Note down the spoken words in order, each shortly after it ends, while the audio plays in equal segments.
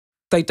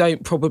they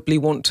don't probably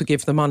want to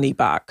give the money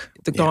back.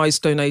 The guys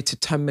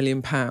donated £10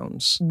 million.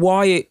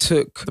 Why it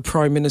took the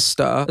Prime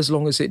Minister as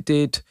long as it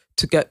did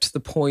to get to the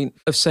point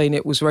of saying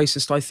it was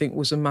racist, I think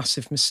was a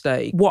massive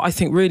mistake. What I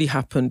think really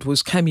happened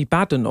was Kemi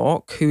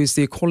Badenoch, who is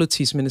the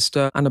Equalities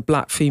Minister and a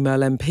black female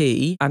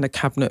MP and a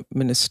cabinet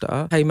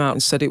minister, came out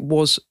and said it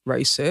was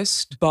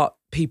racist, but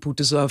people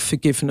deserve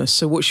forgiveness.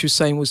 So what she was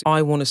saying was,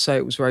 I want to say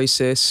it was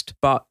racist,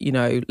 but, you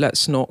know,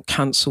 let's not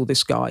cancel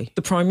this guy.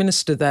 The Prime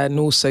Minister then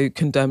also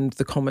condemned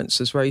the comments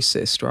as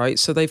racist, right?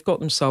 So they've got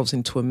themselves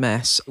into a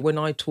mess. When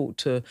I talk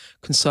to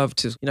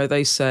Conservatives, you know,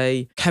 they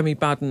say Kemi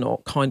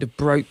Badenoch kind of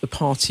broke the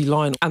party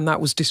line, and that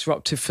was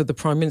disruptive for the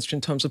Prime Minister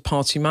in terms of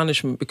party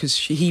management because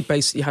he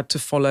basically had to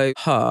follow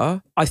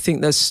her. I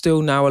think there's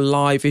still now a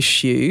live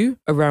issue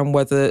around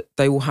whether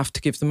they will have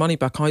to give the money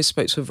back. I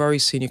spoke to a very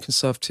senior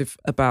Conservative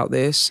about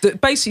this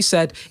that basically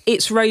said,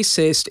 it's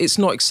racist, it's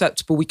not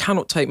acceptable, we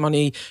cannot take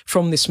money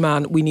from this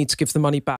man, we need to give the money back.